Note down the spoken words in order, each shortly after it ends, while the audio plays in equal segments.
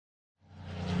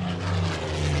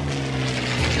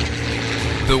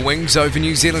The Wings Over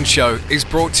New Zealand show is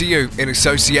brought to you in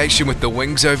association with the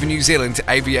Wings Over New Zealand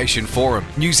Aviation Forum,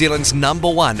 New Zealand's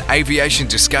 #1 aviation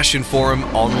discussion forum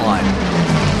online.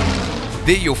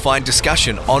 There you'll find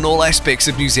discussion on all aspects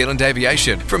of New Zealand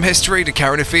aviation, from history to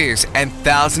current affairs, and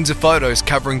thousands of photos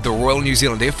covering the Royal New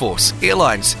Zealand Air Force,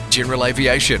 airlines, general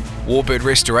aviation, warbird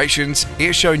restorations,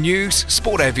 airshow news,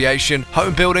 sport aviation,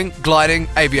 home building, gliding,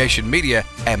 aviation media,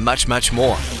 and much, much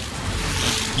more.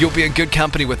 You'll be in good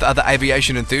company with other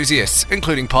aviation enthusiasts,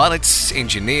 including pilots,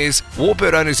 engineers,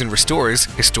 warbird owners and restorers,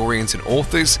 historians and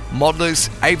authors, modelers,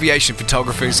 aviation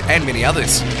photographers, and many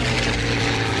others.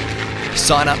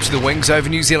 Sign up to the Wings Over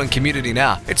New Zealand community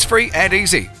now. It's free and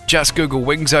easy. Just Google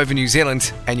Wings Over New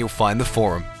Zealand and you'll find the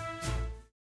forum.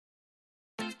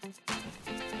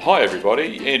 Hi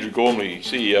everybody, Andrew Gormley,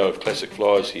 CEO of Classic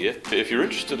Flyers here. If you're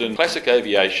interested in classic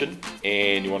aviation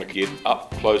and you want to get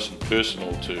up close and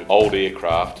personal to old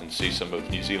aircraft and see some of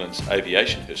New Zealand's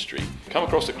aviation history, come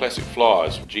across the Classic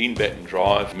Flyers, Jean Batten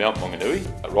Drive, Mount Maunganui,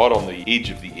 right on the edge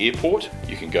of the airport.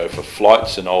 You can go for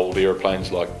flights in old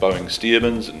aeroplanes like Boeing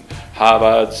Stearmans and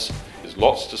Harvards. There's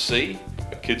lots to see.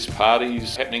 Kids'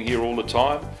 parties happening here all the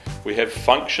time. We have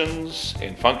functions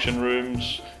and function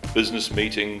rooms, business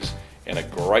meetings, and a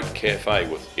great cafe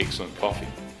with excellent coffee.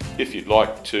 If you'd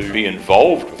like to be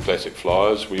involved with Classic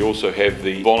Flyers, we also have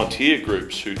the volunteer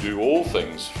groups who do all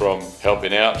things from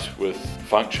helping out with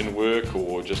function work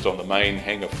or just on the main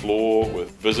hangar floor with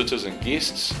visitors and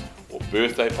guests or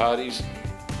birthday parties,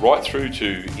 right through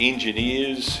to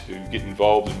engineers who get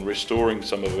involved in restoring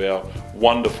some of our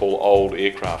wonderful old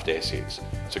aircraft assets.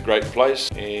 It's a great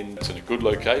place and it's in a good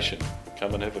location.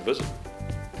 Come and have a visit.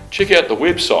 Check out the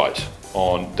website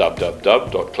on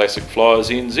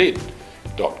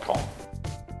www.classicflyersnz.com.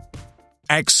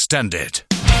 Extended.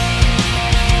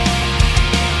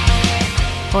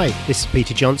 Hi, this is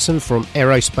Peter Johnson from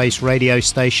aerospace radio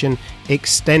station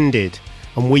Extended,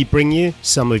 and we bring you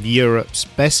some of Europe's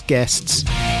best guests.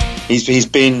 He's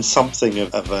been something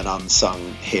of an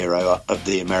unsung hero of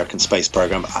the American space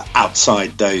program,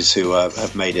 outside those who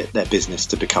have made it their business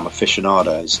to become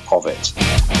aficionados of it.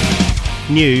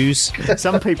 News.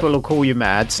 Some people will call you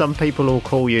mad, some people will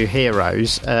call you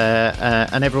heroes,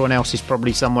 and everyone else is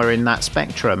probably somewhere in that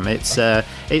spectrum. It's an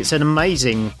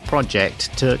amazing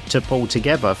project to pull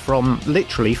together from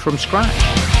scratch.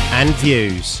 And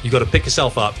views. You've got to pick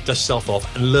yourself up, dust yourself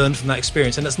off, and learn from that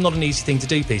experience. And that's not an easy thing to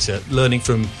do, Peter, learning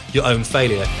from your own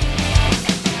failure.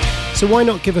 So why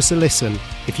not give us a listen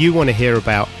if you want to hear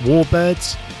about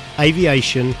warbirds,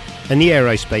 aviation, and the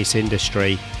aerospace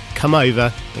industry? Come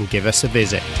over and give us a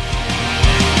visit.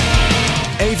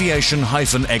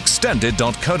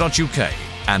 aviation-extended.co.uk.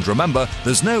 And remember,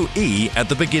 there's no E at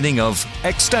the beginning of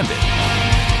Extended.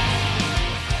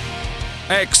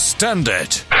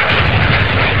 Extended.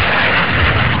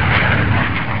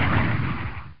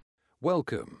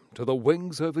 Welcome to the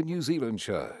Wings Over New Zealand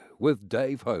show with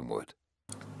Dave Homewood.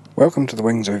 Welcome to the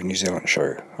Wings Over New Zealand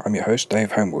show. I'm your host,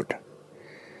 Dave Homewood.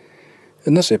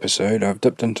 In this episode, I've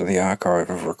dipped into the archive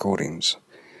of recordings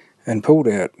and pulled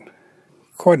out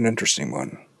quite an interesting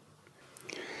one.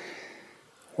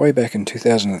 Way back in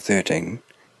 2013,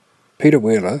 Peter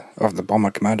Wheeler of the Bomber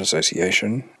Command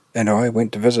Association and I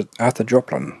went to visit Arthur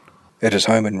Joplin at his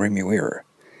home in Remuera.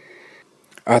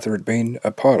 Arthur had been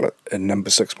a pilot in No.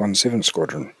 617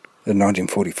 Squadron in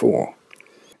 1944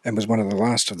 and was one of the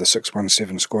last of the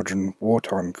 617 Squadron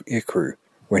wartime aircrew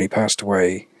when he passed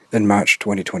away in March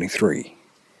 2023.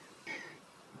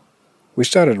 We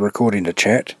started recording a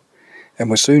chat and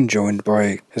were soon joined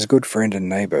by his good friend and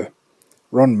neighbour,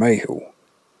 Ron Mayhill.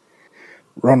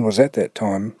 Ron was at that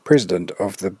time president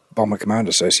of the Bomber Command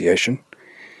Association,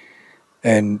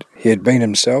 and he had been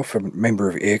himself a member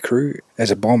of aircrew as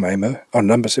a bomb aimer on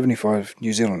No. 75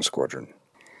 New Zealand Squadron.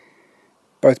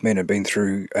 Both men had been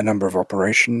through a number of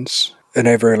operations in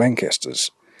Avro Lancasters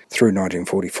through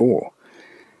 1944.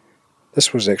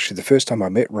 This was actually the first time I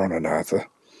met Ron and Arthur,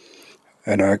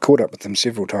 and I caught up with them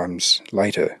several times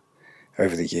later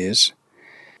over the years,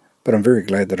 but I'm very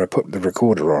glad that I put the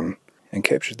recorder on and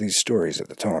captured these stories at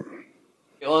the time.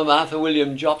 I'm Arthur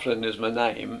William Joplin is my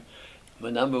name. My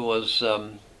number was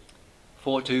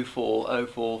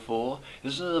 424044.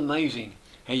 Isn't it amazing?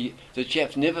 Hey, the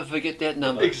chaps never forget that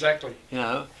number. Exactly. You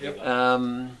know? Yep.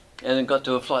 And then got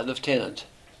to a flight lieutenant.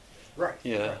 Right.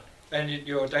 Yeah. Right. And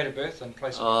your date of birth and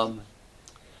place of birth?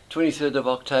 23rd of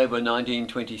October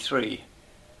 1923.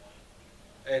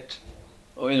 In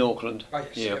Auckland. Oh,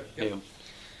 yes. Yeah. Yep.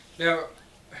 Now,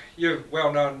 you're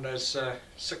well known as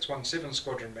 617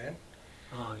 Squadron man.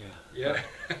 Oh, yeah.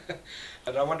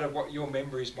 And I wonder what your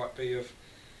memories might be of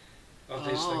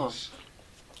these things.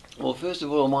 Well, first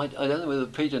of all, I don't know whether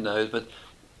Peter knows, but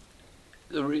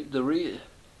the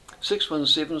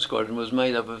 617 Squadron was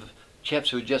made up of chaps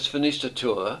who had just finished a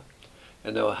tour,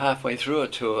 and they were halfway through a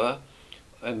tour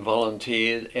and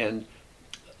volunteered, and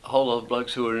a whole lot of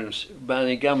blokes who were in.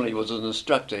 Barney Gumley was an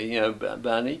instructor,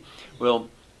 Barney. Well,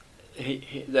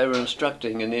 they were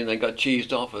instructing, and then they got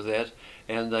cheesed off with that,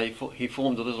 and he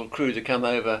formed a little crew to come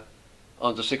over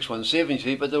onto 617, you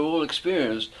see, but they were all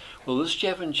experienced. Well, this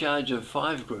chap in charge of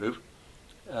 5 Group,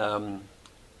 Air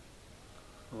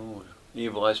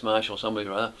Vice Marshal, somebody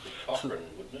or other, Cochrane,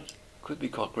 wouldn't it? Could be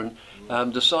Cochrane,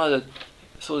 decided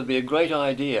thought it'd be a great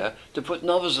idea to put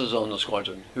novices on the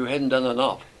squadron who hadn't done an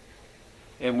op.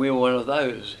 And we were one of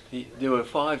those. There were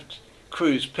 5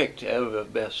 crews picked over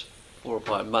about 4 or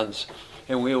 5 months,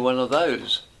 and we were one of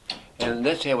those. And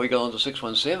that's how we got on to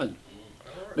 617.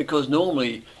 Because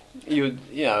normally,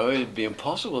 it'd be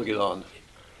impossible to get on.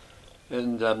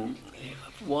 And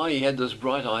why he had this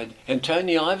bright idea. And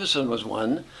Tony Iverson was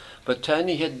one, but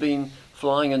Tony had been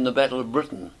flying in the Battle of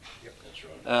Britain,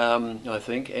 I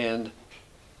think, and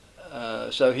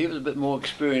so he was a bit more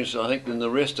experienced, I think, than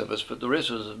the rest of us. But the rest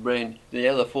was the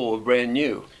other 4 were brand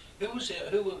new.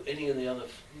 Who were any of the other?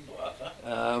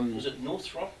 Was it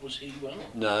Northrop? Was he one?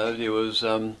 No, there was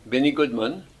Benny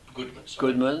Goodman.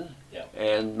 Goodman. Yeah.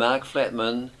 And Mark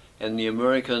Flatman and the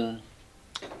American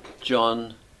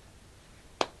John.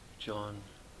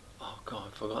 Oh God,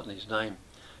 I've forgotten his name.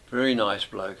 Very nice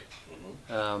bloke.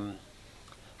 Mm-hmm.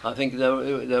 I think they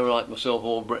were like myself,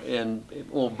 all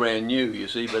brand new, you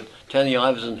see. But Tony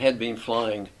Iverson had been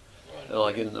flying,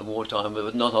 like in the wartime,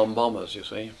 but not on bombers, you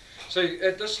see. So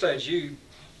at this stage, you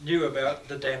knew about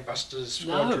the Dam Busters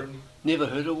Squadron? No, never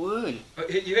heard a word.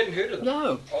 You hadn't heard of them?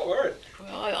 No. Oh, word.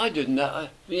 I didn't know.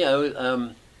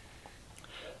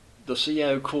 The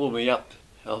CO called me up.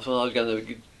 I thought I was going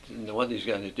to, what he was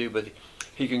going to do, but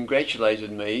he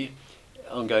congratulated me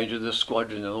on going to the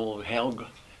squadron and all.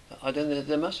 I don't know,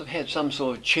 they must have had some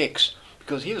sort of checks,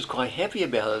 because he was quite happy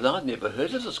about it. I'd never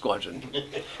heard of the squadron.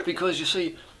 Because you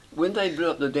see, when they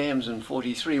blew up the dams in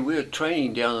 43, we were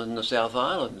training down in the South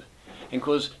Island. And of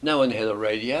course, no one had a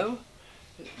radio.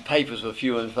 Papers were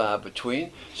few and far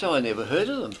between, so I never heard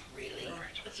of them. Really?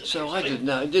 So I didn't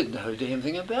know a damn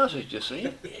thing about it, you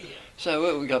see.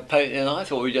 So we got paid, and I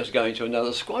thought we were just going to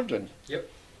another squadron. Yep.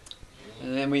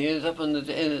 And then we ended up in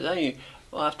the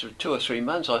after 2 or 3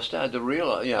 months, I started to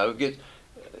realise,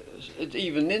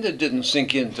 even then it didn't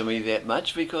sink into me that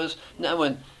much, because no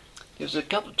one. There's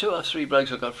 2 or 3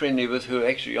 blokes I got friendly with who were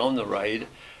actually on the raid,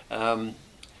 but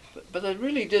it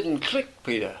really didn't click,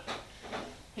 Peter.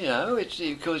 It's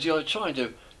because you're trying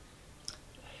to.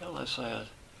 How do I say it?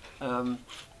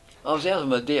 I was out of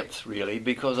my depth, really,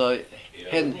 because I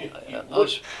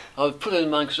was put in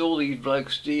amongst all these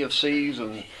blokes, DFCs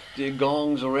and their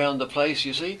gongs around the place,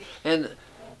 you see, and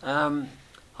I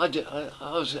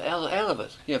was out of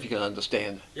it, if you can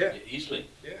understand. Yeah, easily.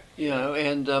 Yeah.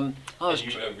 And I was.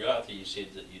 And Arthur, you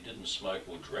said that you didn't smoke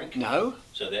or drink. No.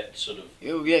 So that sort of.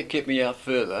 Yeah, kept me out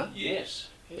further. Yes.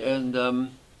 And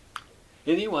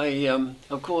anyway,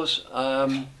 of course,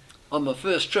 on my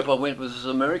first trip, I went with this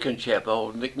American chap,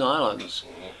 old Nick Nylands,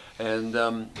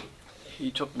 and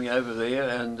he took me over there.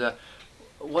 And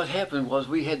what happened was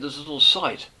we had this little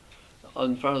sight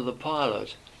in front of the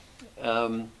pilot.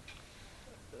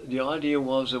 The idea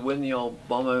was that when the old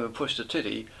bomber pushed the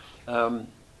titty,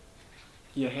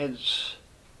 you had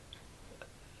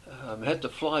to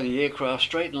fly the aircraft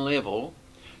straight and level,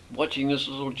 watching this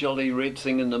little jolly red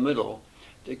thing in the middle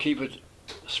to keep it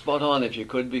spot on if you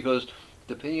could, because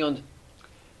depending on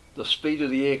the speed of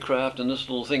the aircraft and this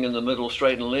little thing in the middle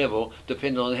straight and level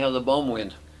depended on how the bomb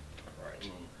went.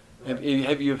 Right.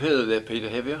 Have you heard of that, Peter,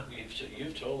 have you?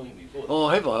 You've told me before. Oh,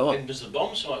 have I? And because the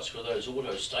bomb sites were those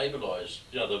auto-stabilised,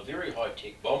 the very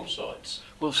high-tech bomb sites.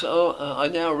 Well, so I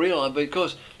now realise,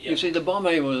 because you see, the bomb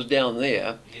aim was down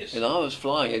there, yes, and I was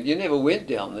flying it. You never went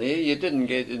down there. You didn't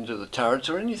get into the turrets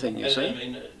or anything, you see. I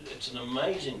mean, it's an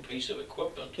amazing piece of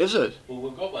equipment. Is it? Well,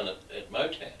 we've got one at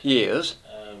Motat. Yes.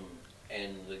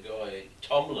 And the guy,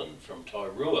 Tomlin from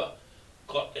Tairua,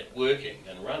 got it working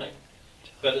and running.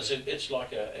 But it's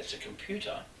a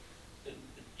computer,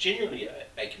 generally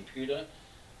a computer,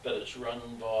 but it's run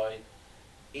by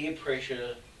air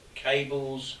pressure,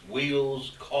 cables,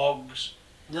 wheels, cogs.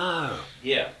 No.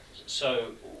 Yeah.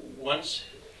 So once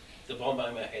the bomb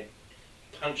aimer had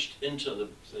punched into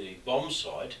the bomb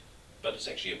site, but it's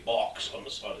actually a box on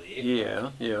the side of the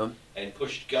aircraft. Yeah. And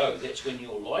pushed go. That's when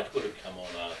your light would have come on,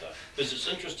 Arthur. Because it's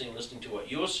interesting listening to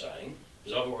what you're saying,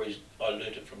 because I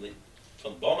learnt it from the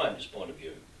bomb aimer's point of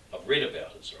view. I've read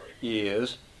about it, sorry.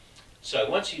 Yes. So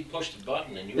once you pushed the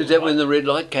button and you Is that when the red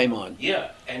light came on?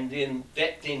 Yeah, and then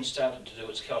that then started to do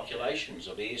its calculations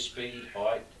of airspeed,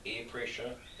 height, air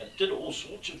pressure. It did all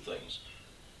sorts of things.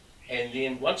 And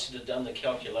then once it had done the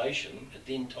calculation, it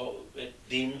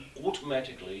then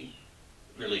automatically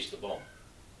released the bomb.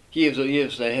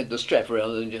 Yes, they had the strap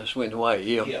around it and just went away.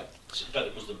 Yeah. Yeah, but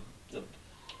it was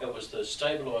the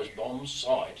stabilised bomb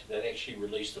sight that actually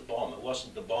released the bomb. It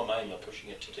wasn't the bomb aimer pushing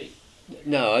it to deep.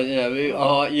 No,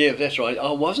 oh yeah, that's right.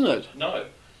 Oh, wasn't it? No.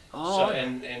 Oh. So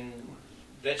and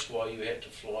that's why you had to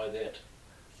fly that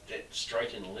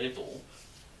straight and level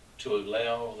to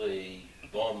allow the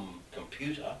bomb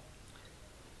computer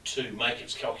to make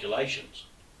its calculations.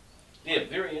 Yeah,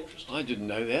 very interesting. I didn't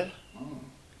know that. Mm.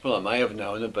 Well, I may have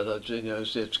known it, but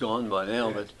it's gone by now.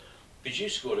 Yeah. But you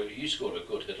scored a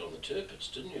good hit on the Turpits,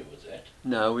 didn't you, with that?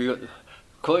 No, we got.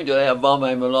 According to our bomb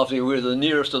aimer lofty, we're the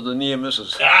nearest of the near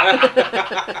misses. Got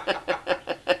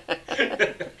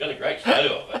a great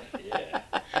photo of it. Yeah.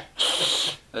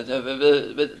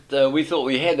 But we thought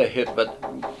we had a hit. But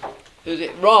is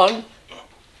it Ron?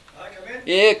 I come in?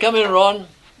 Yeah, come in, Ron.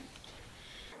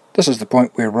 This is the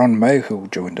point where Ron Mayhill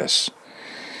joined us.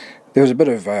 There was a bit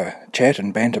of chat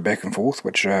and banter back and forth,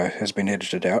 which has been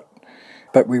edited out,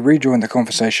 but we rejoined the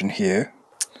conversation here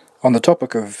on the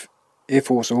topic of Air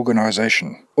Force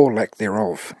organisation, or lack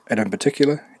thereof, and in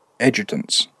particular,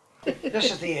 adjutants.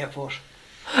 This is the Air Force.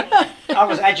 I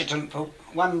was adjutant for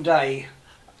one day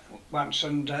once,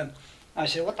 and I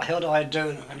said, what the hell do I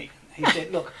do? And he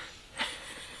said, look,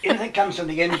 anything comes in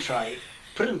the in tray,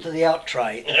 put it into the out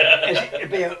tray. It'll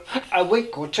be a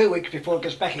week or 2 weeks before it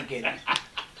goes back again.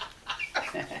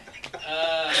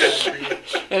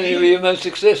 And you were your most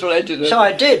successful adjutant. So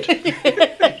I did.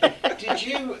 Did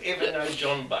you ever know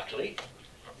John Buckley?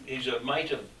 He's a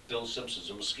mate of Bill Simpson's,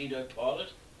 a mosquito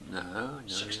pilot. No.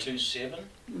 627.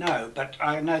 No, but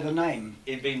I know the name.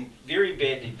 He'd been very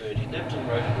badly burned. He lived in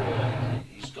Rotorua.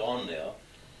 He's gone now.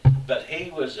 But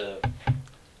he was a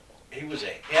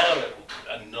hell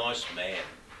of a nice man.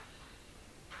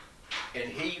 And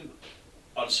he,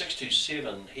 on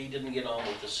 627, he didn't get on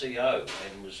with the CO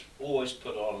and was always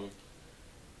put on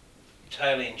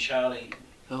Taylor and Charlie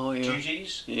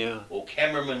duties or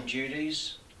cameraman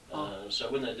duties. So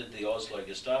when they did the Oslo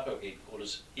Gestapo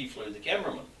headquarters, he flew the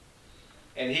cameraman.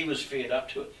 And he was fed up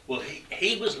to it. Well,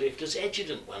 he was left as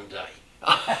adjutant one day.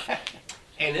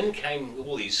 And in came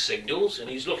all these signals, and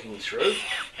he's looking through,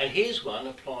 and here's one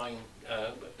applying,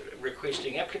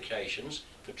 requesting applications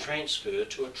for transfer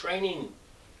to a training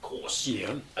course,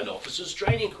 an officer's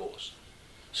training course.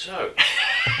 So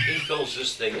he fills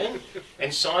this thing in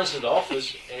and signs it off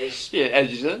as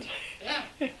adjutant.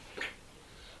 Yeah.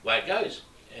 Way it goes.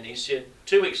 And he said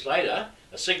 2 weeks later,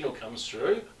 a signal comes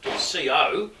through to the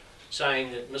CO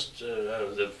saying that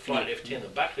the Flight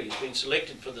Lieutenant Buckley has been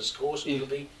selected for this course and will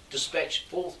be dispatched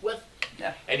forthwith.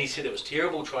 Yeah. And he said it was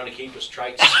terrible trying to keep a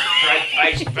straight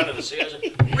face in front of the CO. I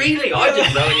said, really? I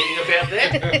didn't know anything about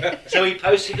that. So he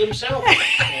posted himself.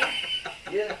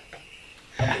 Yeah.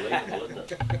 Unbelievable,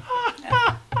 isn't it?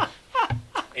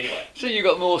 Anyway. So you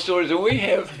got more stories than we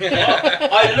have.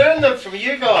 I learned them from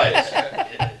you guys.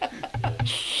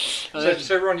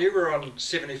 So Ron, you were on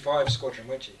 75 Squadron,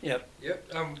 weren't you? Yep.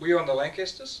 Yep. Were you on the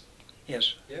Lancasters?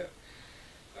 Yes. Yeah.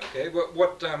 Okay.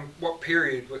 What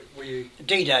period were you?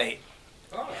 D-Day.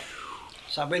 Oh.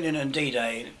 So I went in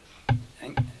D-Day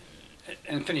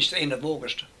and finished the end of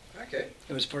August. Okay.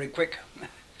 It was very quick.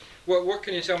 Well, what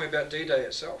can you tell me about D-Day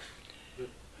itself?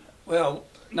 Well,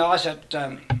 no, I was at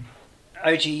I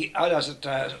was at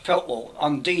Feltwall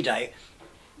on D-Day.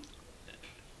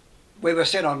 We were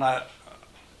sent on a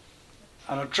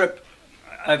trip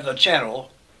over the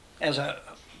Channel as a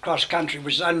cross-country,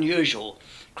 which is unusual.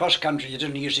 Cross-country, you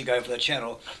didn't usually go over the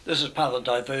Channel. This is part of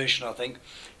the diversion, I think.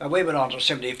 We went on to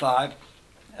 75,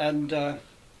 and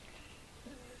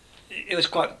it was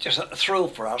quite just a thrill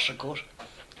for us, of course.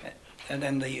 And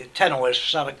then the tannoys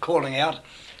started calling out,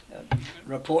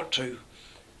 report to,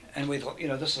 and we thought,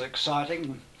 this is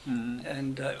exciting.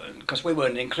 And because we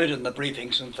weren't included in the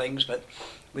briefings and things, but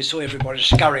we saw everybody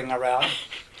scurrying around.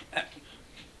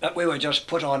 But we were just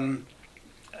put on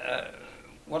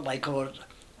what they call it,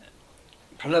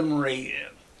 preliminary,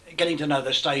 getting to know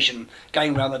the station,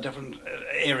 going around the different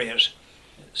areas.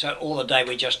 So all the day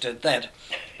we just did that.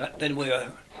 But then we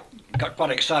got quite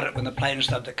excited when the planes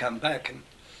started to come back. And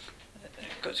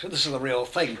because this is the real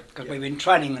thing, because we've been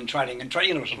training. It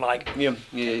was like you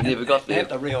never got there. Have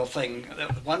the real thing.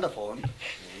 That was wonderful. And,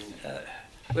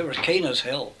 we were as keen as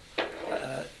hell,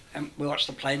 and we watched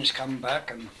the planes come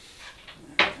back and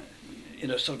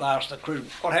sort of asked the crew,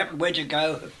 "What happened? Where'd you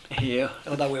go?" Yeah.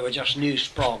 Although we were just new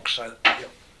sprogs, so.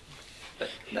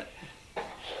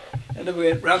 And then we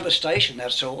went round the station,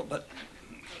 that's all. But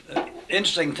the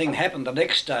interesting thing happened the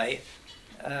next day.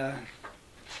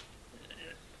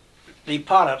 The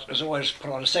pilot was always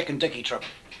put on a second dicky trip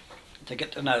to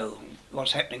get to know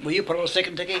what's happening. Were you put on a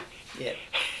second dicky? Yeah.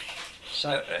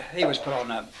 So he was put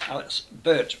on a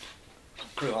Bert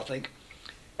crew, I think.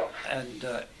 And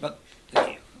but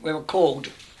we were called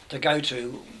to go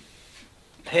to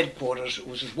headquarters,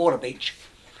 which was Waterbeach,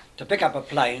 to pick up a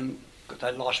plane, because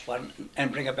they lost one,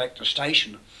 and bring it back to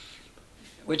station,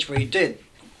 which we did.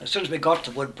 As soon as we got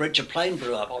to Woodbridge, a plane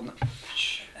blew up on them.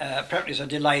 Apparently it's a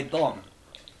delayed bomb.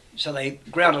 So they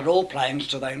grounded all planes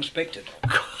till they inspected.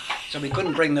 So we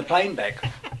couldn't bring the plane back.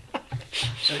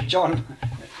 So John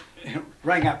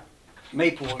rang up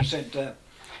Meeple and said,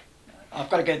 I've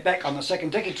got to get back on the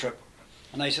second dicky trip.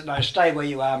 And they said, no, stay where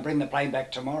you are and bring the plane back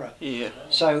tomorrow. Yeah.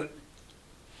 So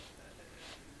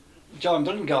John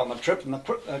didn't go on the trip and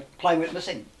the plane went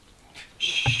missing.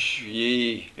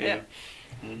 Yeah.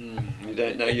 You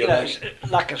don't know your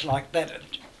luck is like that.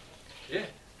 Yeah.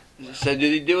 So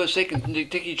did he do a second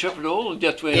dicky trip at all, or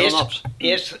just went on ops?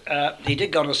 Yes, he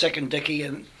did go on a second dicky,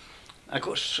 and of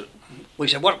course we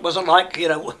said, what was it like, you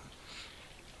know?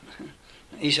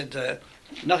 He said,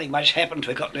 nothing much happened.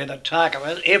 We got near the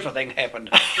target. Everything happened.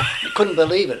 I couldn't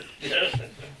believe it.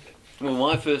 Well,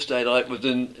 my first daylight was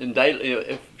in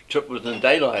daylight. Trip was in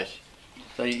daylight.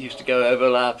 They used to go over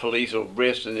La Police or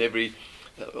Brest and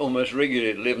almost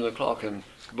regularly at 11 o'clock and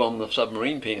bomb the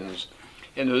submarine pens.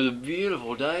 And it was a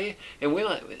beautiful day. And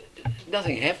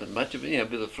nothing happened much. You know, a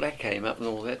bit of flak came up and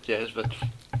all that jazz. But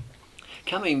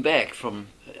coming back from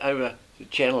over the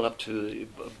channel up to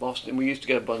Boston, we used to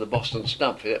go by the Boston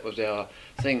Stump. That was our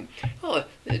thing. Oh,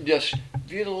 just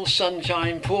beautiful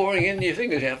sunshine pouring in. You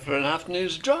think it was out for an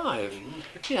afternoon's drive.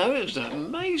 You know, it was an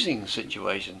amazing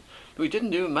situation. We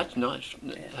didn't do much nights,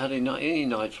 hardly any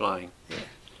night flying. Yeah.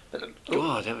 But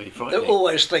God, that would be frightening. There are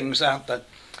always things, aren't there?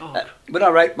 When I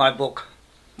wrote my book,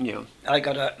 yeah, I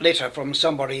got a letter from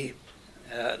somebody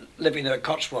living in the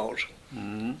Cotswolds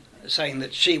saying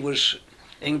that she was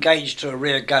engaged to a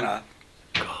rear gunner.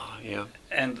 Yeah.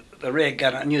 And the rear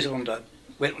gunner, a New Zealander,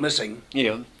 went missing.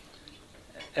 Yeah.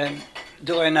 And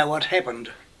do I know what happened?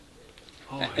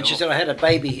 And she said, I had a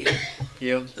baby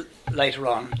later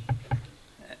on.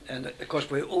 And of course,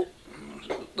 the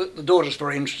daughter's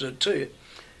very interested too.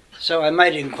 So I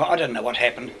made I don't know what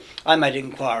happened. I made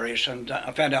inquiries and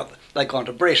I found out they'd gone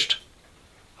to Brest.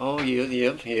 Oh,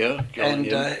 yeah. And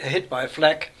hit by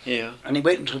flak. Yeah. And he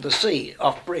went into the sea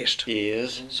off Brest.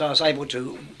 Yes. So I was able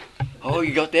to... Oh,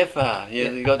 you got that far. Yeah,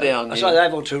 you got down. So I was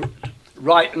able to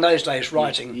write, in those days,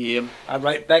 writing. Yeah. I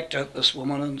wrote back to this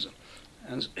woman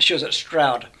and she was at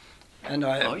Stroud. And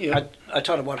I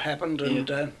told her what happened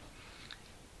and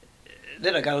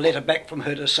then I got a letter back from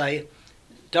her to say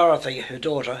Dorothy, her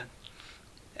daughter,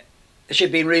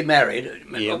 she'd been remarried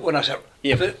when I said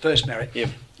first married,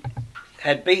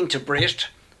 had been to Brest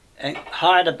and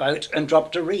hired a boat and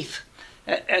dropped a wreath.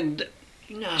 And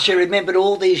she remembered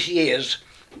all these years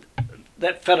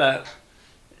that fella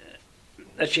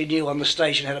that she knew on the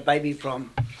station had a baby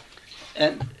from.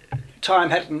 And time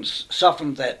hadn't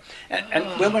softened that.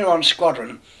 And when we were on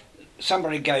squadron,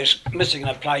 somebody goes missing in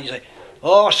a plane, you say,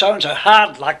 oh, so-and-so,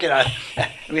 hard luck, you know.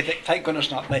 We think, thank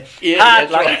goodness not me. Hard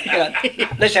luck, right. You know,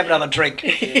 let's have another drink.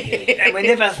 And we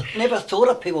never thought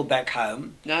of people back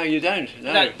home. No, you don't.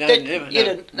 Never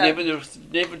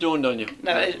dawned on you.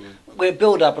 No, we're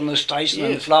built up on the station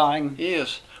and flying.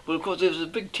 Yes. Well, of course, there was a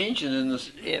big tension in this.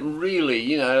 Really,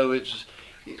 you know, it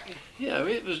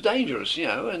was dangerous, you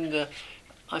know, and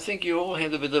I think you all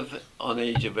had a bit of on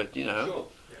edge of it, you know. Sure.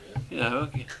 You know,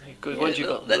 because once you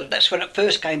got that's when it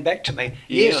first came back to me,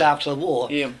 years after the war.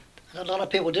 Yeah. A lot of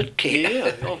people did care.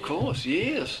 Yeah, of course,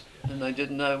 yes. And they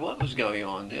didn't know what was going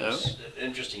on, you know. It was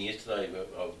interesting, yesterday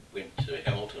I went to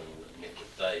Hamilton and met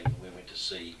with Dave and we went to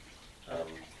see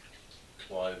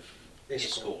Clive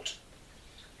Escort.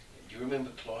 Do you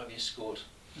remember Clive Escort?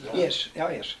 Right? Yes, oh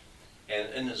yes.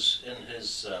 And in his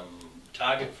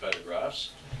target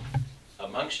photographs,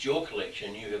 amongst your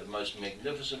collection, you have the most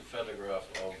magnificent photograph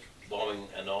of bombing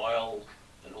an oil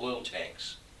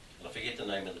tanks. And I forget the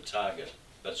name of the target,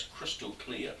 but it's crystal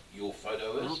clear, your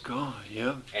photo is. Oh, God,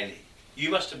 yeah. And you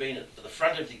must have been at the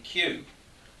front of the queue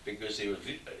because there were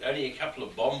only a couple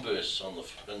of bomb bursts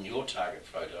in your target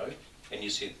photo, and you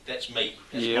said, that's me,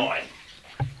 that's mine.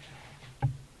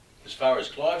 As far as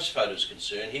Clive's photo is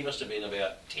concerned, he must have been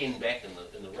about 10 back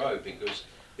in the row because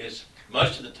there's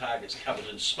most of the targets covered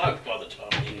in smoke by the time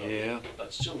he got there,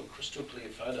 but still a crystal clear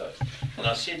photo. And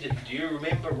I said, do you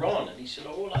remember Ron? And he said,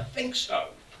 oh, well, I think so.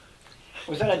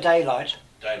 Was that a daylight?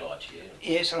 daylight, yeah.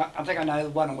 Yes, and I think I know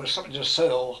one was something to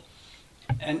Searle,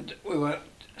 and we were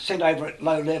sent over at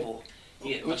low level.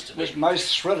 Yeah, it must have was been.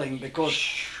 most thrilling because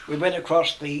we went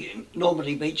across the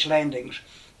Normandy beach landings,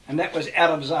 and that was out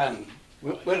of zone.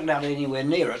 We weren't allowed anywhere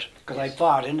near it because they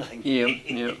fired anything. Yeah,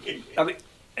 yeah. I mean,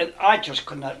 and I just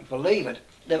couldn't believe it.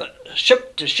 They were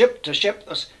ship to ship to ship.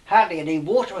 There was hardly any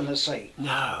water in the sea.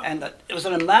 No. And it was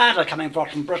an armada coming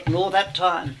from Britain all that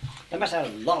time. They must have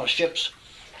had a lot of ships.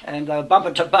 And they were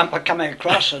bumper to bumper coming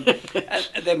across. And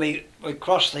then we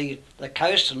crossed the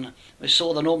coast and we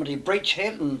saw the Normandy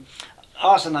breachhead. And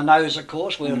I was in the nose, of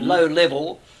course. We were low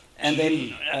level. And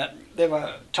then there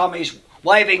were Tommies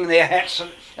waving their hats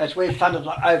as we thundered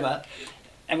over.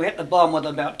 And we hit the bomb with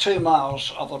about 2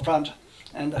 miles off the front.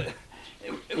 And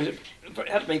it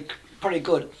had to be pretty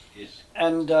good. Yes.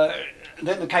 And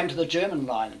then we came to the German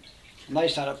line, and they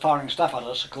started firing stuff at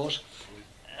us, of course.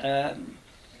 And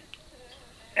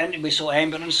we saw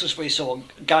ambulances, we saw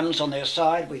guns on their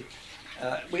side. We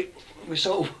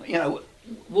saw,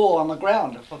 war on the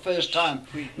ground for the first time.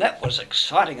 And that was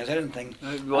exciting as anything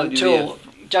until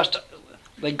just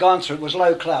we'd gone through. It was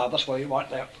low cloud. That's where we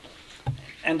wiped out.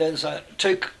 And there's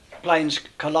 2 planes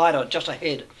collided just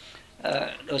ahead.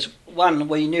 There was one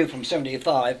we knew from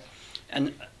 75,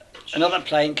 and another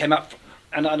plane came up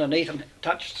and underneath and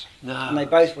touched, and they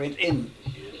both went in.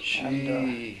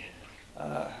 And,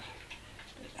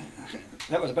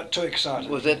 that was a bit too exciting.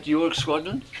 Was that your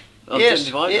squadron? Yes,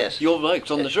 75? yes. Your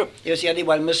blokes on the ship? He was the only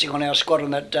one missing on our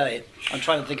squadron that day. I'm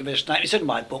trying to think of his name. It's in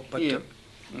my book, but... Yeah.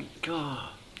 God.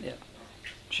 Yeah.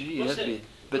 Gee, What's that'd be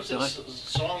a bit what's that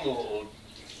song or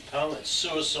poem? It's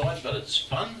suicide, but it's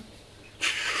fun.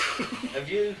 Have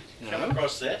you come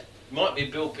across that? Might be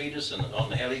Bill Peterson on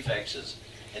the Halifaxes,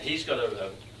 and he's got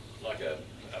a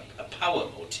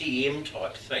poem or TM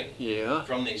type thing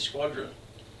from their squadron,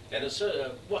 and it's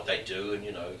what they do.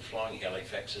 And flying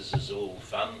Halifaxes is all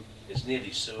fun. It's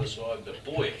nearly suicide, but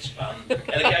boy, it's fun. And it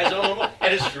goes on and on,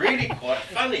 and it's really quite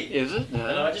funny. Is it? No.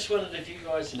 And I just wondered if you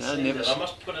guys had seen it. I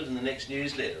must put it in the next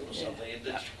newsletter or something.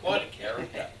 It's quite a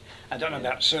character. I don't know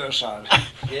about suicide.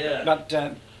 Yeah. But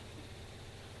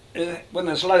when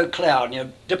there's low cloud, and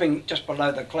you're dipping just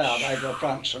below the cloud over the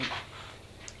fronts,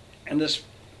 and this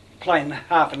plane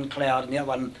half in cloud and the other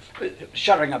one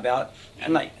shuddering about,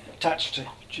 and they touched.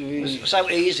 It was so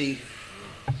easy.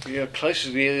 Yeah, close to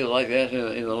the area like that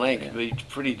in the lake would be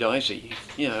pretty dicey,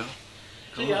 See, I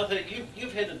think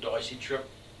you've had a dicey trip.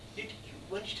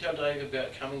 When did you tell Dave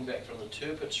about coming back from the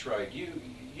Tirpitz Road? You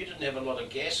didn't have a lot of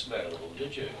gas available,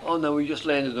 did you? Oh no, we just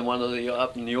landed in one of the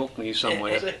up in the Orkneys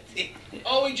somewhere.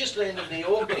 Oh, we just landed in the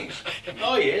Orkneys.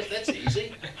 Oh yes, that's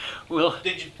easy. Well,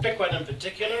 did you pick one in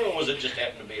particular, or was it just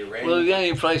happened to be a random? Well, the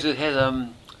only place that had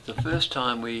the first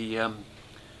time we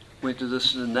went to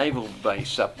the naval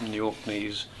base up in the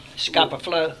Orkneys. Scupper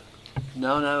Flow?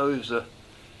 No, it was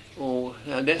no,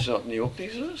 that's not in the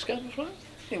Orkneys, is it? Scupper Flow?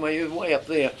 Anyway, it was way up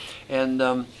there,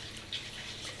 and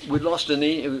we lost a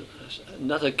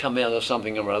nut had come out of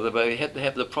something or other, but we had to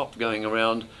have the prop going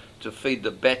around to feed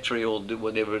the battery or do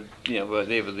whatever,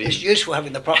 whatever the... It's useful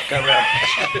having the prop go around.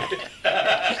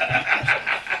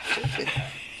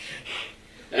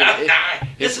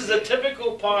 This is a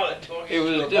typical pilot talking. It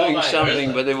was doing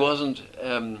something, but it wasn't...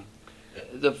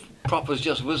 the prop was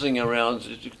just whizzing around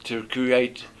to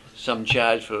create some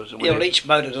charge for us. Yeah, well, each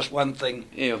motor does one thing.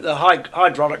 Yeah. The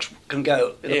hydraulics can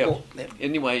go.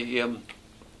 Anyway,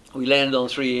 we landed on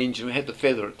 3 engines. We had to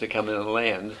feather it to come in and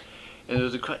land, and it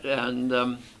was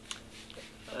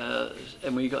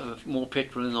and we got more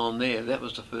petrol in on there. That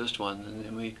was the first one, and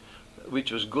then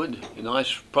which was good, a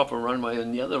nice proper runway.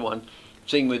 And the other one,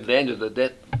 seeing we'd landed at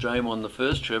that drome on the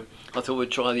first trip, I thought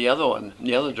we'd try the other one,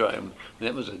 the other drome, and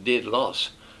that was a dead loss.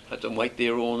 Had to wait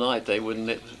there all night. They wouldn't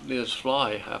let us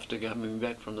fly after coming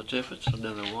back from the Tirpitz. I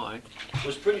don't know why.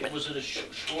 Was it a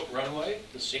short runway?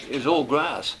 It was all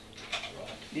grass.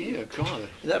 Yeah, God.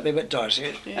 That'd be a bit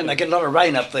dicey. Yeah. And they get a lot of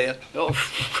rain up there. Oh.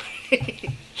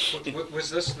 Was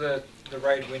this the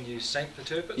raid when you sank the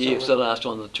Tirpitz? Yes, the last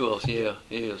one, the 12th,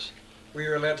 yes. Were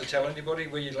you allowed to tell anybody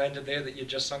when you landed there that you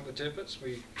just sunk the Tirpitz?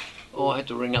 I had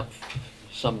to ring up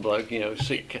some bloke,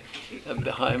 sick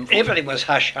home. Everything was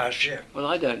hush-hush. Yeah. Well,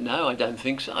 I don't know. I don't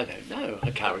think so. I don't know.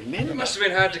 I can't remember. It must have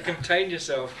been hard to contain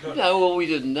yourself. No, well, we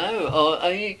didn't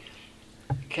know.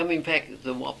 Coming back,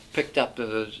 the WOP picked up that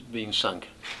it had been sunk.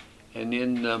 And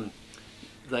then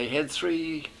they had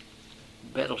 3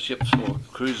 battleships or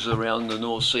cruisers around the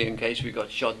North Sea in case we got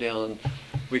shot down and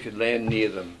we could land near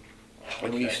them.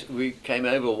 And we came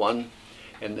over one,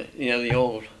 and the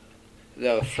old...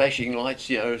 There were flashing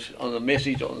lights, on the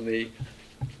message on the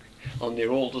on their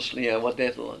altar, what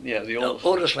that, the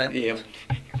altar slam. Yeah,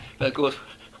 but of course,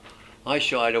 I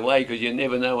shied away because you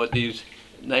never know what these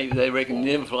Navy. They reckon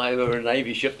never fly over a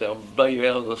Navy ship; they'll blow you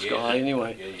out of the sky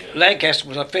anyway. Lancaster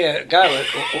was a fair go.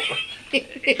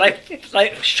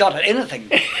 They shot at anything.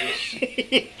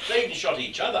 They even shot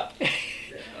each other.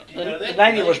 The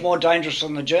Navy was more dangerous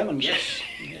than the Germans. Yes.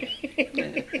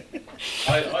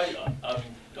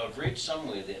 I've read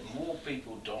somewhere that more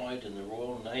people died in the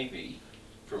Royal Navy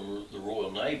from the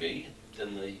Royal Navy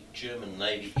than the German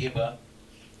Navy ever.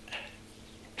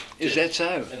 Is that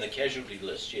so? In the casualty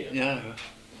list, yeah. Yeah.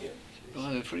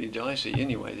 Well, they're pretty dicey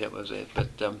anyway. That was it. But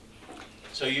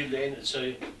so you landed.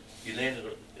 In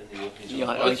the Orkneys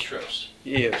on both trips.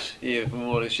 Yes,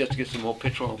 more or less just to get some more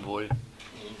petrol on board.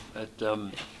 But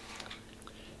the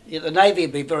Navy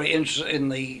would be very interested in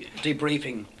the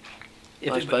debriefing.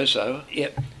 I suppose so.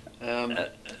 Yep.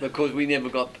 Because we never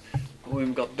got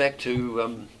back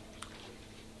to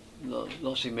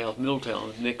Lossiemouth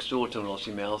Milltown, next door to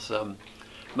Lossiemouth.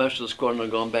 Most of the squadron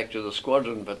had gone back to the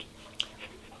squadron, but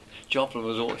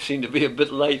Joplin seemed to be a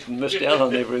bit late and missed out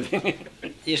on everything.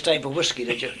 You stayed for whiskey,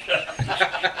 did you?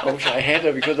 I wish I had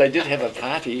it, because they did have a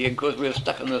party, and of course we were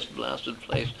stuck in this blasted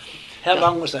place. How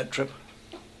long was that trip?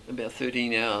 About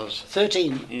 13 hours.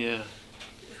 13? Yeah.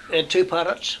 Two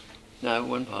pilots? No,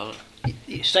 one pilot.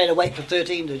 You stayed awake for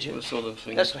 13, did you? That sort of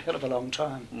thing. That's a hell of a long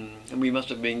time. And we must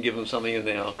have been given something in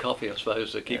our coffee, I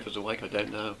suppose, to keep us awake. I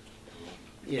don't know.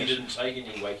 Yes. You didn't take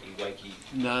any wakey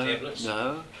tablets?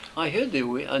 No. I heard there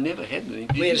were. I never had any.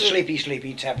 We had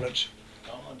sleepy tablets.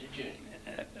 Oh, did you?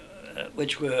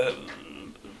 Which were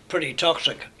pretty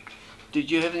toxic.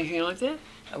 Did you have anything like that?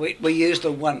 We used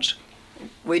them once.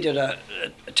 We did a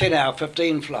 10-hour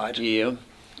 15 flight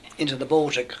into the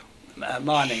Baltic,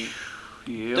 mining.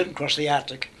 Yeah. Didn't cross the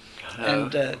Arctic.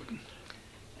 And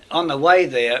on the way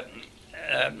there,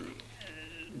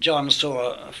 John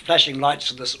saw flashing lights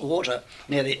of this water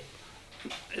near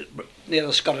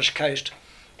the Scottish coast.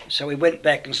 So we went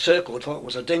back and circled, thought it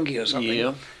was a dinghy or something.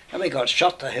 Yeah. And we got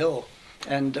shot to hell.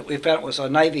 And we found it was a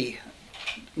Navy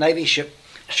ship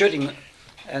shooting,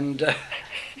 and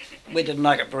we didn't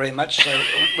like it very much, so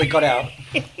we got out.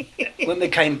 When we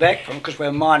came back because we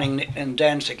were mining in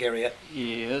Danzig area,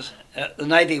 yes, the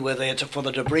Navy were there for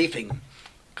the debriefing.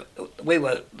 We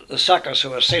were the suckers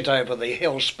who were sent over the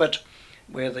Hill Spit,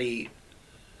 where the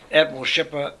Admiral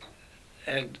Shipper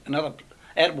and another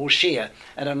Admiral Shear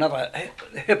and another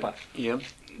Hipper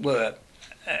were.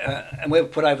 And we were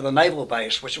put over the naval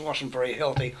base, which wasn't very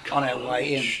healthy, on our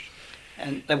way in.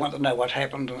 And they wanted to know what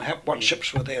happened and what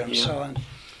ships were there and so on.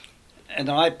 And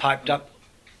I piped up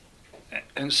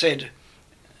and said,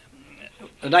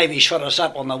 the Navy shot us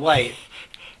up on the way.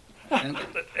 And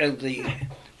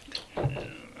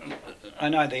I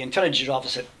know the intelligence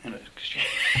officer,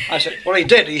 I said, well, he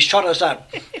did, he shot us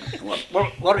up.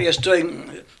 What are you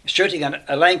doing shooting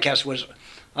a Lancaster was,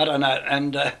 I don't know,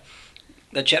 and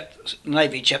the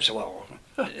Navy chap said, well,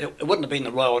 it wouldn't have been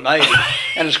the Royal Navy.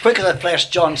 And as quick as a flash,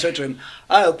 John said to him,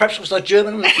 oh, perhaps it was the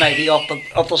German Navy off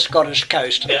the Scottish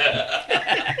coast.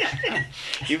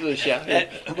 Give it a shout.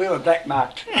 We were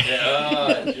blackmarked.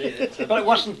 But it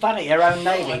wasn't funny, our own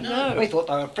Navy. No. We thought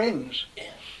they were friends.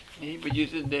 Yeah, but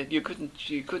you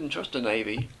couldn't trust a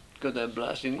Navy because they'd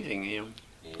blast anything.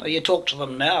 Well, you talk to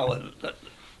them now.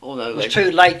 Although it was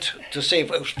too late to see if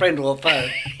it was friend or foe.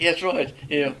 That's right.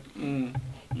 Yeah.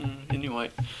 Anyway,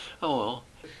 oh well.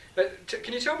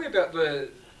 Can you tell me about the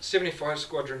 75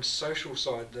 Squadron's social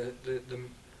side? The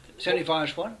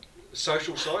 75's what?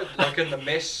 Social side, like in the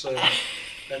mess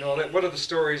and all that. What are the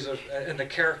stories and the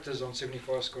characters on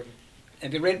 75 Squadron?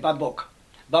 Have you read my book,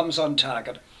 Bums on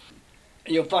Target?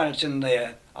 You'll find it's in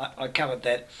there. I covered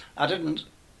that. I didn't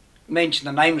mention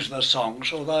the names of the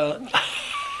songs, although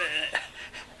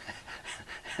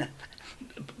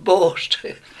bored.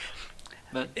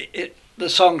 But the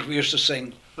songs we used to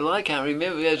sing. Well, I can't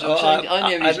remember.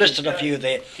 I listed a few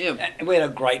there. Yeah. And we had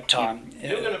a great time.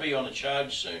 You're going to be on a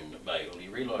charge soon, mate. Will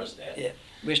you realise that? Yeah.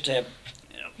 We used to have,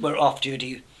 we're off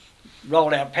duty,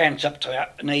 roll our pants up to our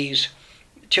knees,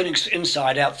 tunics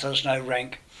inside out so there's no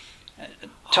rank,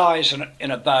 ties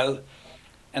in a bow,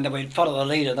 and then we'd follow the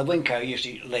leader. The Winco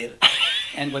usually led,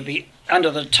 and we'd be under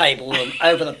the table and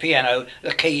over the piano,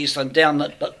 the keys, and down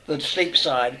the sleep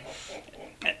side,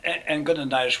 and goodness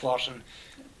knows what. And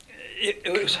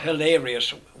it was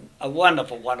hilarious, a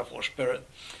wonderful, wonderful spirit.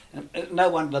 And no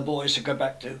one of the boys who go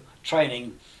back to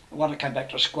training want to come back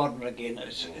to squadron again.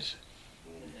 It's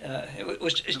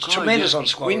tremendous on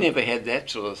squadron. We never had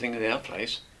that sort of thing at our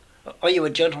place. Are you a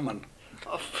gentleman?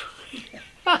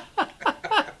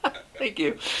 Thank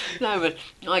you. No, but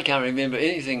I can't remember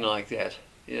anything like that.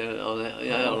 on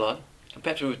that, like.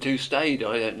 Perhaps we were too staid,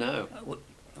 I don't know.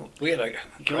 We had a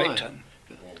great time.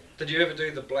 Did you ever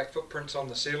do the black footprints on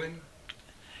the ceiling?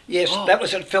 Yes, that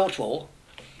was at Feltwall.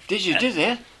 Did you do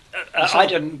that? I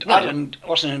didn't.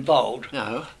 Wasn't involved.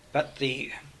 No. But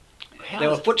there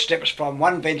were footsteps from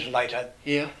one ventilator.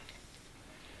 Yeah.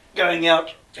 Going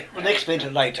out the next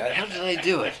ventilator. How did they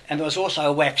do it? And there was also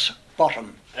a WAF's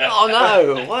bottom. Oh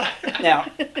no! What?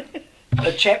 Now,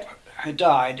 the chap who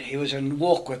died, he was in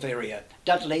Warkworth area.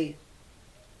 Dudley.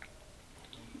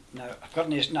 No, I've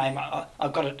forgotten his name.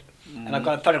 I've got it, and I've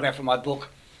got a photograph in my book.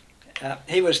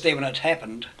 He was there when it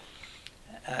happened.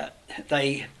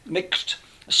 They mixed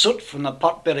soot from the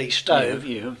potbelly stove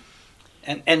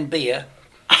and beer.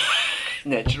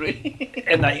 Naturally.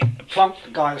 And they plunked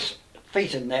the guy's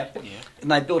feet in that,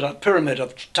 and they built a pyramid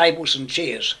of tables and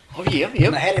chairs. Oh, yeah.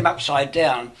 And they had him upside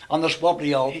down on this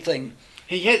wobbly old thing.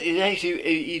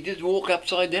 He did walk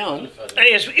upside down.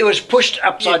 It was pushed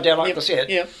upside down like this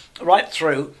here, right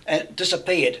through, and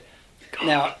disappeared. God.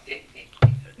 Now,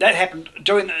 that happened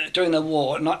during the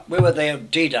war. We were there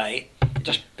D-Day,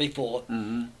 just before,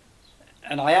 and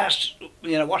I asked,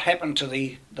 what happened to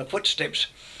the footsteps,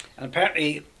 and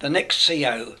apparently the next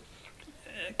CO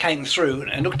came through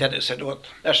and looked at it and said, "Well,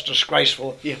 that's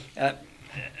disgraceful." Yeah.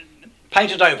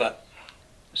 Paint it over.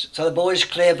 So the boys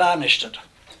clear varnished it.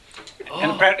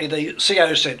 And apparently the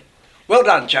CO said, "Well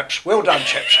done, chaps, well done,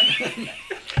 chaps."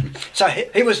 So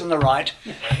he was in the right.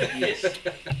 Yes.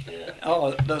 Yeah.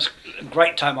 Oh, that was a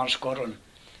great time on Squadron.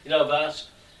 I've asked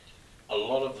a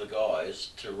lot of the guys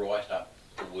to write up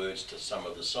the words to some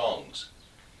of the songs.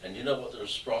 And you know what the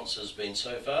response has been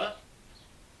so far?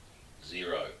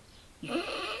 0.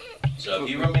 So if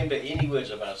you remember any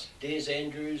words of us, Des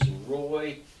Andrews and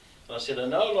Roy, and I said, I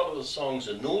know a lot of the songs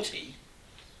are naughty,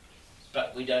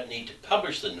 but we don't need to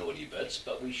publish the naughty bits,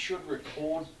 but we should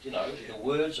record, the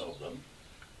words of them.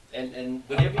 And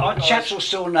whenever Our chaps will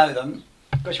still know them,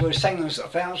 because we've sang them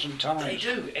 1,000 times. They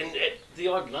do, and at the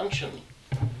odd luncheon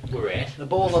we're at. The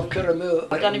Ball of Kirramur,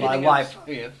 my wife,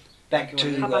 back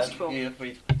to...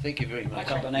 Thank you very much. I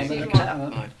got the name of the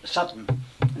town, Sutton.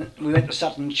 We went to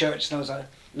Sutton Church, and there was a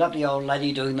lovely old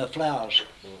lady doing the flowers.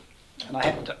 And I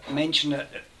happened to mention it.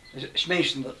 She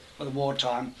mentioned the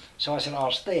wartime, so I said, I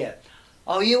was there.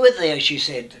 "Oh, you were there," she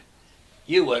said.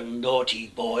 "You were naughty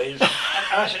boys."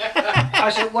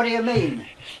 I said, "What do you mean?"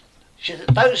 She said,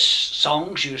 "Those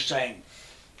songs you sang."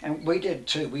 And we did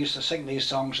too. We used to sing these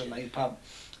songs in the pub.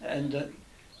 And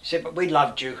she said, "But we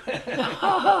loved you."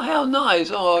 Oh, how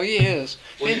nice. Oh, yes.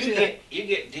 Well, you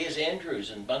get Des Andrews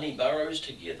and Bunny Burrows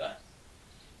together,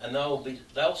 and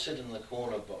they'll sit in the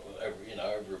corner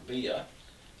over a beer,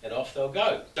 and off they'll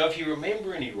go. So if you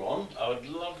remember any, Ron, I would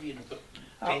love you to put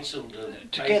pencil to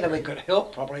together paper. we could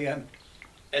help probably. And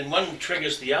one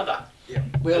triggers the other. Yeah.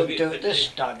 We'll do it this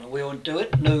time. We'll do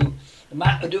it new.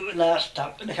 We'll do it last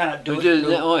time. We can't do We it did it new.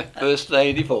 that way. First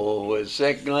lady forward,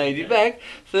 second lady back,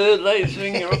 third lady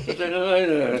swinging up the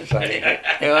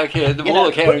okay, the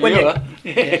ball carrying you.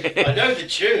 I know the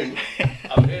tune.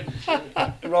 I've heard the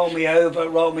tune. Roll me over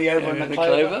in the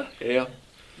clover. Yeah.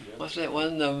 What's that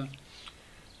one?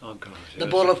 Oh God. The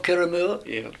Ball of Kirramur.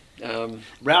 Yeah.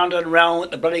 Round and round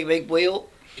with the bloody big wheel.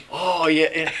 Oh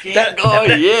yeah.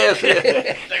 Yes.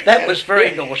 That was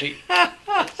very naughty.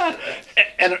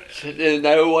 And there's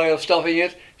no way of stopping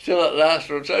it. Still at last,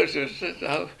 from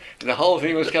the whole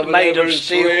thing was covered Made over of in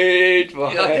steel. sweet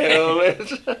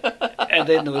violets. And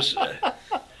then there was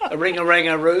a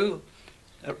ring-a-rang-a-roo.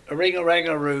 A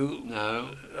ring-a-rang-a-roo.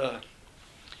 No. There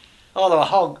were a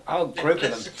whole group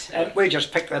of them. And we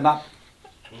just picked them up.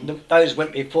 Those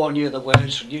went before knew the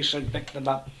words, and you soon picked them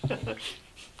up.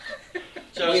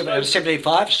 So We had a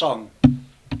 75 song.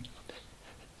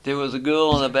 There was a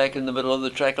girl on the back in the middle of the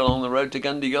track along the road to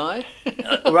Gundagai.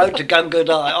 The road to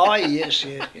Gungadai. Oh, yes.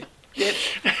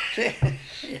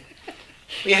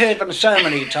 We heard them so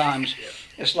many times.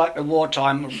 It's like the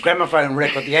wartime gramophone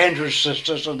record, the Andrews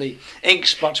Sisters and the Ink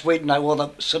Spots. We'd know all the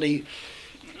silly...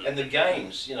 And the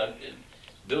games,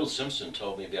 Bill Simpson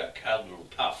told me about Cardinal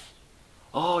Puff.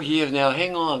 Oh yeah, now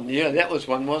hang on. Yeah, that was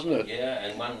one, wasn't it? Yeah,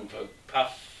 and one for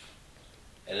Puff.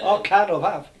 And Cardinal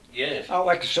Huff. Yeah. Oh,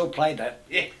 I can still play that.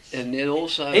 Yeah. And then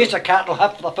also... Here's the Cardinal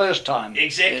Huff for the first time.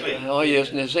 Exactly. Oh yes,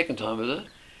 and the second time, is it?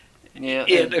 Yeah.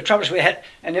 Yeah, the trouble is we had,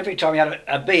 and every time you had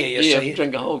a beer, you see.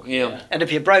 Drink a whole, yeah. And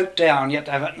if you broke down, you had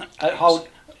to have a whole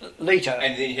litre.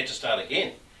 And then you had to start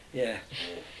again. Yeah.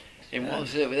 And what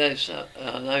was it?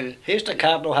 I know. Here's the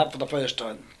Cardinal Huff for the first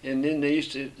time. And then they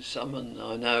used to, someone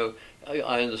I know,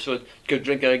 I understood, could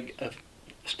drink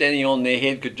standing on their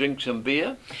head, could drink some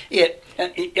beer. Yeah,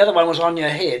 and the other one was on your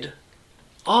head.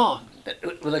 Oh.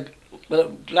 With With a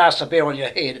glass of beer on your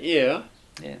head. Yeah.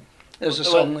 Yeah. There's a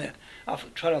song there. I'm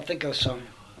trying to think of a song.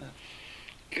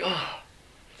 God.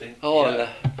 Oh,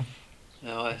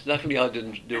 no, luckily I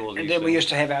didn't do all these And then we used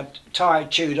to have our tie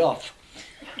chewed off,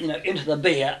 into the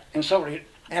beer, and somebody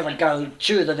have a go,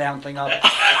 chew the damn thing off.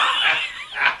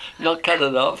 Not cut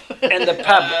it off. And the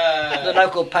pub, the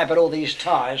local pub had all these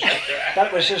ties.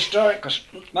 That was historic because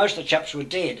most of the chaps were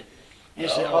dead. And he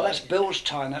said, "Oh, that's Bill's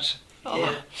tie." And that's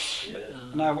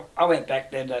And I went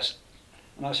back there, and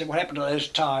I said, "What happened to those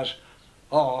ties?"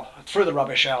 "Oh, I threw the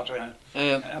rubbish out."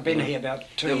 I've been here about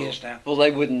 2 years now. Well, they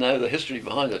wouldn't know the history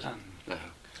behind it. No.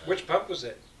 Which pub was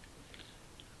that?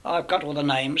 I've got all the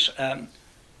names.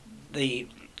 The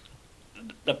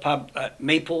pub at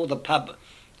Meeple, the pub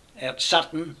at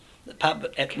Sutton, the pub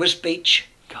at Wisbeach,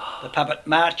 the pub at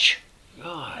March.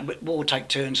 God. And we'll all take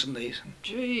turns in these.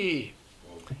 Gee,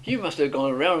 you must have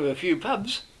gone around with a few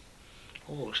pubs.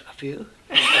 Oh, a few.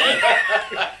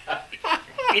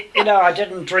 I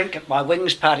didn't drink at my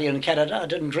wings party in Canada. I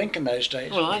didn't drink in those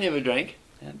days. Well, I never drank.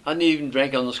 Yeah. I didn't even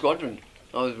drink on the squadron.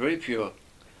 I was very pure.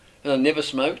 And I never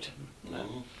smoked.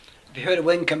 No. Have you heard of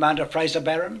Wing Commander Fraser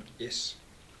Barron? Yes.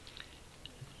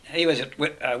 He was at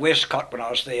Westcott when I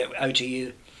was there,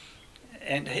 OTU.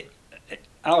 And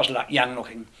I was young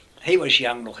looking. He was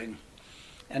young looking.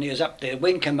 And he was up there,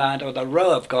 Wing Commander with a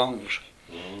row of gongs.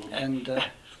 And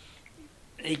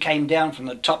he came down from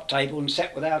the top table and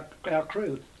sat with our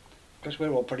crew, because we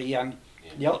were all pretty young.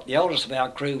 Yeah. The oldest of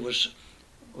our crew was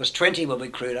 20 when we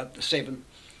crewed up, the 7.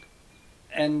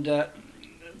 And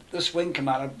this Wing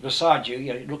Commander beside you,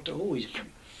 he looked at,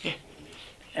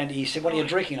 and he said, "What are you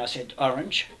drinking?" I said,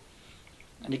 "Orange."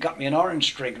 And he got me an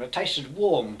orange drink, and it tasted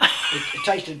warm. it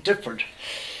tasted different.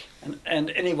 And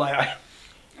anyway,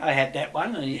 I had that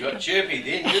one. And you got chirpy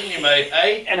then, didn't you, mate?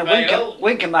 Hey, and a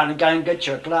Wing Commander go and get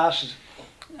you a glass.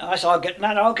 I said, I'll get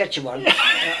you one.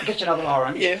 I'll get you another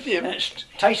orange. Yeah. And it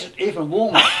tasted even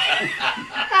warmer.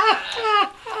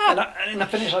 And I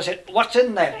finished, I said, "What's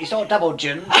in that?" He said, "Double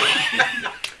gin."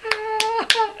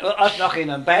 Well, I was knocking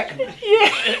him back.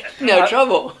 No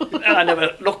trouble. And I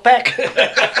never looked back.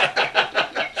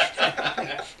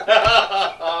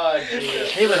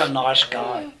 He was a nice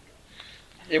guy.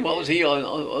 Yeah, what was he on?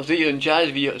 Was he in charge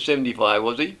of you at 75,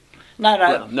 was he?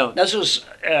 No. This was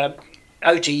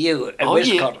OTU at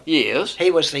Westcott. Yes.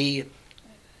 He was the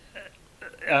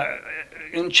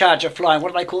in charge of flying.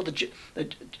 What do they call the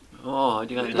I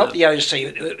don't know. not the OC.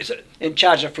 It was in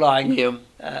charge of flying. Yeah.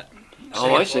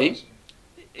 I see.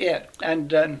 Yeah,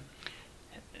 and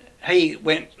he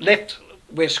left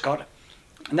Westcott,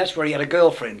 and that's where he had a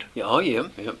girlfriend. Yeah.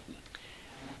 Yeah.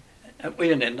 We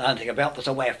didn't know anything about this,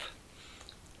 a WAF.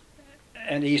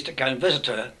 And he used to go and visit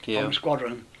her from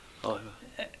squadron. Oh.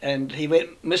 And he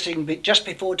went missing just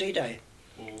before D-Day.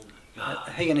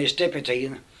 He and his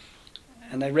deputy,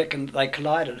 and they reckoned they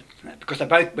collided because they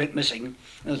both went missing.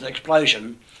 There was an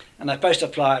explosion, and they're supposed to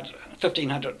fly at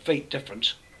 1,500 feet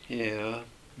difference. Yeah.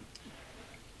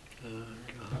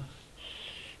 God.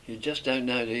 You just don't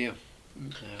know, do you?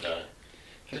 No.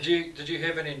 Did you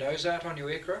have any nose art on your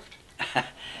aircraft?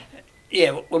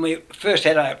 Yeah, when we first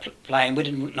had our plane, we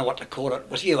didn't know what to call it.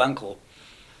 It was you, Uncle.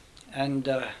 And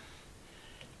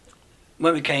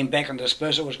when we came back and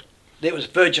dispersed, there was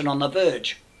Virgin on the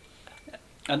Verge.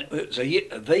 And it was a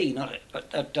V, not it,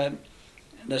 but the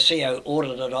CO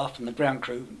ordered it off and the ground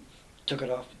crew took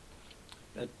it off.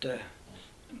 But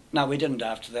no, we didn't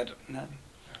after that, no.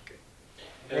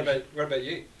 Okay. What about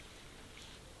you?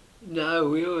 No,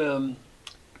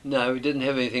 we didn't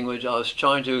have anything. Which I was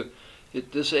trying to.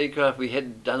 This aircraft, we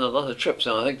had done a lot of trips,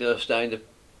 and I think they were starting to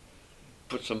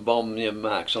put some bomb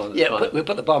marks on it. Yeah, we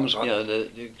put the bombs on.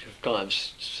 To kind of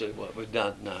see what we've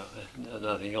done. No,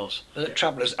 nothing else. But the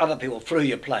trouble is, other people flew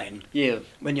your plane. Yeah.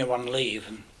 When you're on leave.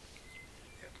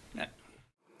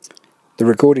 The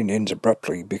recording ends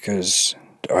abruptly because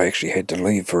I actually had to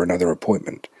leave for another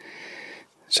appointment.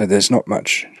 So there's not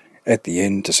much at the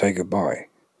end to say goodbye.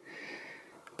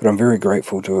 But I'm very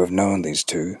grateful to have known these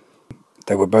two.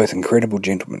 They were both incredible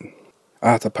gentlemen.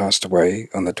 Arthur passed away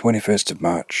on the 21st of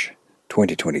March,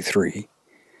 2023,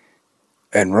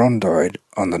 and Ron died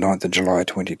on the 9th of July,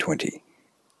 2020.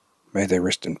 May they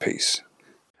rest in peace.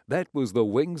 That was the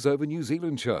Wings Over New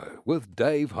Zealand show with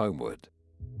Dave Homewood.